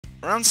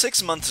Around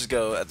 6 months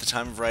ago, at the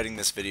time of writing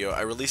this video,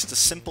 I released a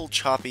simple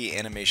choppy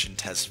animation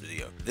test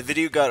video. The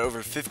video got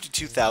over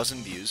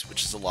 52,000 views,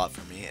 which is a lot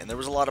for me, and there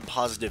was a lot of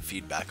positive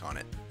feedback on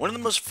it. One of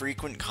the most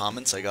frequent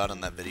comments I got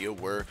on that video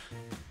were,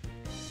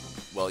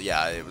 well,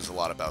 yeah, it was a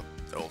lot about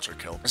Ultra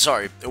Kill.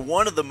 Sorry,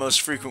 one of the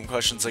most frequent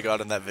questions I got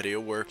in that video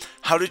were,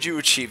 how did you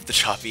achieve the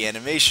choppy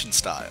animation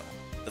style?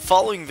 The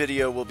following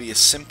video will be a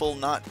simple,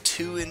 not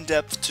too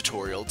in-depth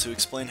tutorial to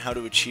explain how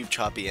to achieve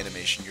choppy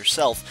animation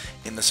yourself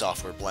in the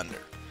software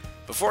Blender.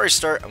 Before I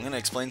start, I'm going to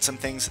explain some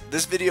things.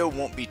 This video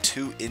won't be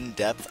too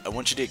in-depth. I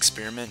want you to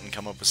experiment and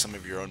come up with some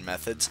of your own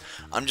methods.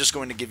 I'm just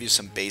going to give you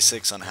some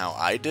basics on how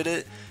I did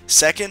it.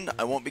 Second,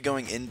 I won't be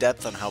going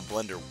in-depth on how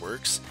Blender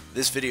works.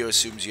 This video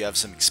assumes you have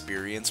some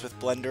experience with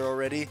Blender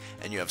already,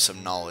 and you have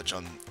some knowledge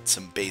on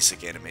some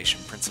basic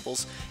animation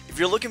principles. If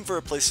you're looking for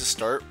a place to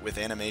start with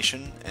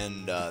animation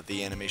and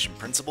the animation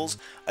principles,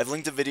 I've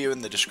linked a video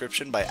in the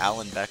description by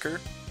Becker.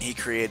 He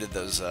created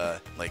those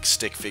like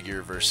stick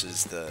figure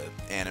versus the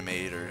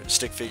animator,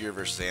 stick figure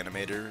versus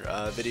animator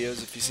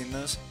videos, if you've seen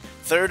those.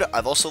 Third,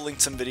 I've also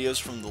linked some videos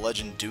from the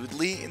legend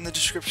Doodley in the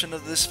description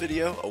of this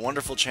video, a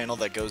wonderful channel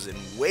that goes in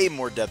way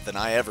more depth than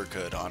I ever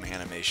could on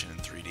animation in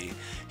 3D.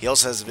 He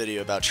also has a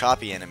video about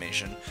choppy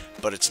animation,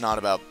 but it's not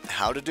about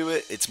how to do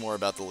it, it's more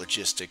about the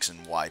logistics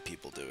and why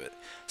people do it.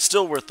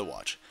 Still worth the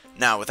watch.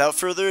 Now, without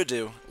further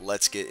ado,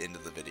 let's get into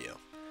the video.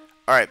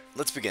 Alright,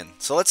 let's begin.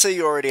 So let's say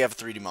you already have a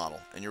 3D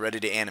model, and you're ready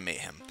to animate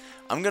him.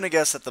 I'm going to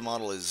guess that the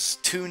model is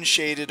toon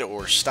shaded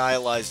or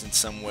stylized in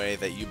some way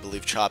that you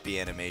believe choppy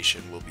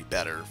animation will be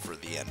better for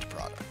the end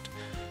product.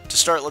 To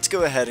start, let's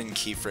go ahead and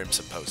keyframe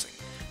some posing.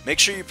 Make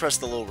sure you press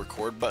the little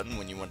record button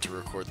when you want to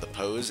record the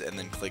pose, and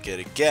then click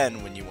it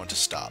again when you want to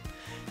stop.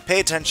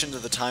 Pay attention to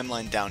the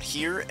timeline down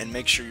here, and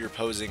make sure you're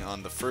posing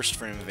on the first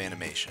frame of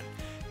animation.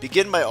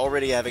 Begin by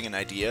already having an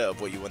idea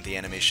of what you want the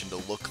animation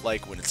to look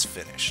like when it's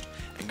finished,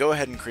 and go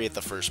ahead and create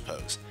the first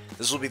pose.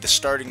 This will be the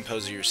starting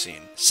pose of your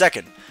scene.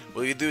 Second,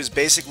 what you do is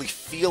basically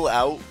feel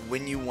out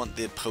when you want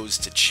the pose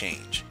to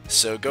change.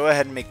 So go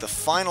ahead and make the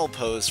final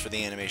pose for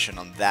the animation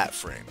on that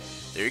frame.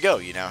 There you go,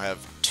 you now have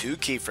two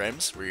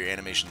keyframes where your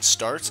animation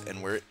starts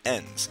and where it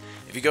ends.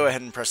 If you go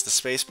ahead and press the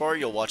spacebar,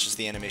 you'll watch as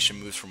the animation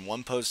moves from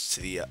one pose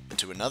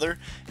to another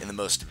in the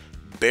most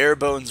bare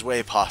bones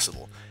way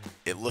possible.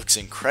 It looks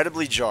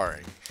incredibly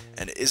jarring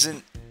and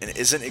isn't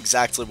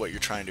exactly what you're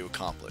trying to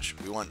accomplish.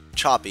 We want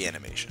choppy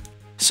animation.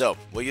 So,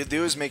 what you'll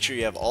do is make sure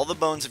you have all the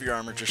bones of your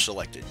armature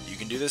selected. You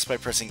can do this by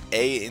pressing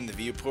A in the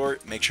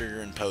viewport, make sure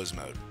you're in pose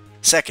mode.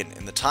 Second,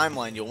 in the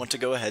timeline, you'll want to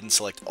go ahead and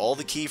select all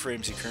the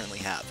keyframes you currently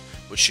have,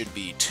 which should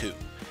be 2.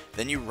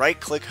 Then you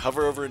right-click,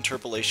 hover over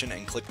interpolation,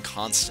 and click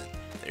constant.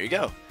 There you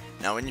go.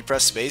 Now when you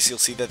press space, you'll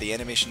see that the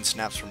animation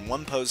snaps from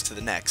one pose to the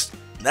next.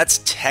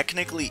 That's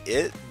technically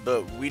it,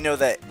 but we know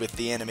that with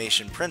the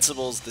animation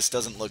principles, this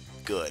doesn't look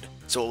good.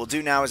 So what we'll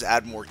do now is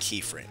add more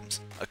keyframes.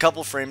 A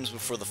couple frames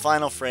before the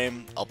final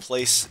frame, I'll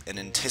place an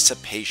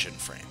anticipation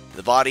frame.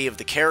 The body of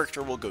the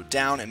character will go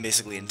down and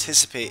basically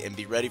anticipate and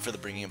be ready for the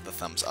bringing of the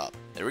thumbs up.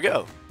 There we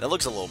go. That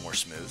looks a little more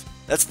smooth.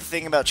 That's the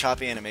thing about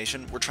choppy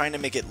animation. We're trying to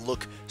make it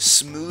look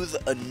smooth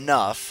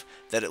enough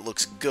that it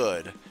looks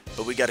good,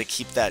 but we got to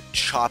keep that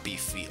choppy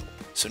feel.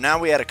 So now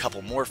we add a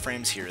couple more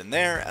frames here and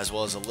there, as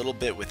well as a little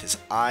bit with his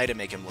eye to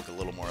make him look a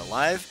little more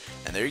alive,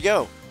 and there you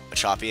go, a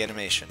choppy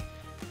animation.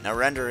 Now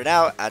render it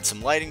out, add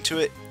some lighting to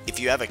it. If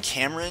you have a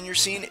camera in your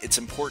scene, it's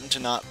important to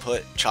not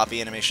put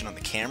choppy animation on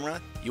the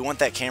camera. You want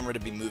that camera to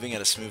be moving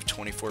at a smooth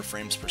 24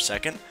 frames per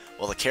second,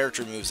 while the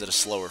character moves at a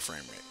slower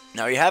frame rate.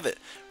 Now you have it.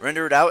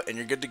 Render it out and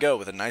you're good to go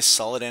with a nice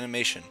solid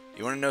animation.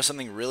 You want to know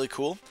something really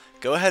cool?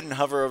 Go ahead and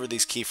hover over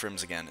these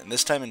keyframes again, and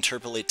this time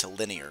interpolate to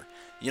linear.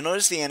 You'll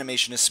notice the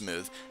animation is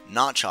smooth,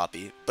 not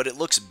choppy, but it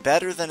looks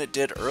better than it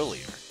did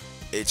earlier.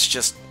 It's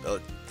just a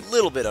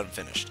little bit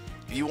unfinished.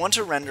 If you want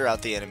to render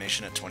out the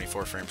animation at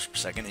 24 frames per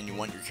second and you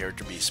want your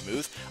character to be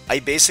smooth, I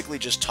basically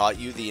just taught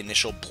you the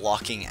initial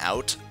blocking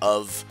out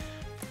of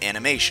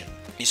animation.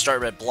 You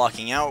start by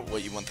blocking out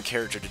what you want the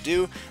character to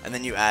do, and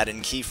then you add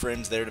in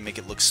keyframes there to make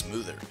it look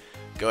smoother.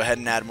 Go ahead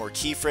and add more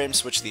keyframes,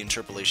 switch the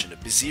interpolation to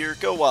Bezier,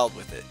 go wild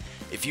with it.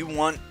 If you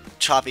want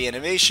choppy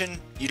animation,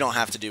 you don't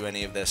have to do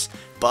any of this,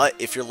 but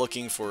if you're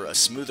looking for a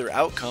smoother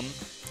outcome,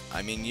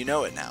 I mean, you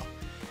know it now.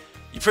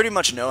 You pretty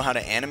much know how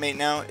to animate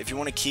now. If you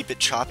want to keep it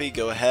choppy,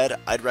 go ahead.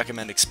 I'd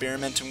recommend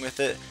experimenting with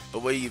it,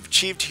 but what you've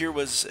achieved here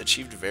was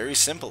achieved very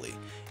simply.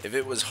 If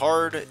it was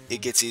hard,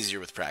 it gets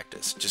easier with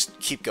practice. Just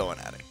keep going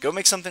at it. Go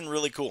make something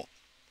really cool.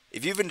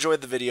 If you've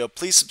enjoyed the video,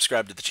 please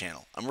subscribe to the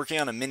channel. I'm working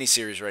on a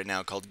mini-series right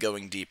now called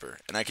Going Deeper,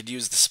 and I could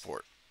use the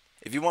support.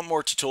 If you want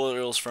more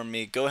tutorials from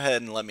me, go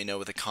ahead and let me know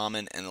with a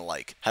comment and a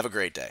like. Have a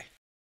great day.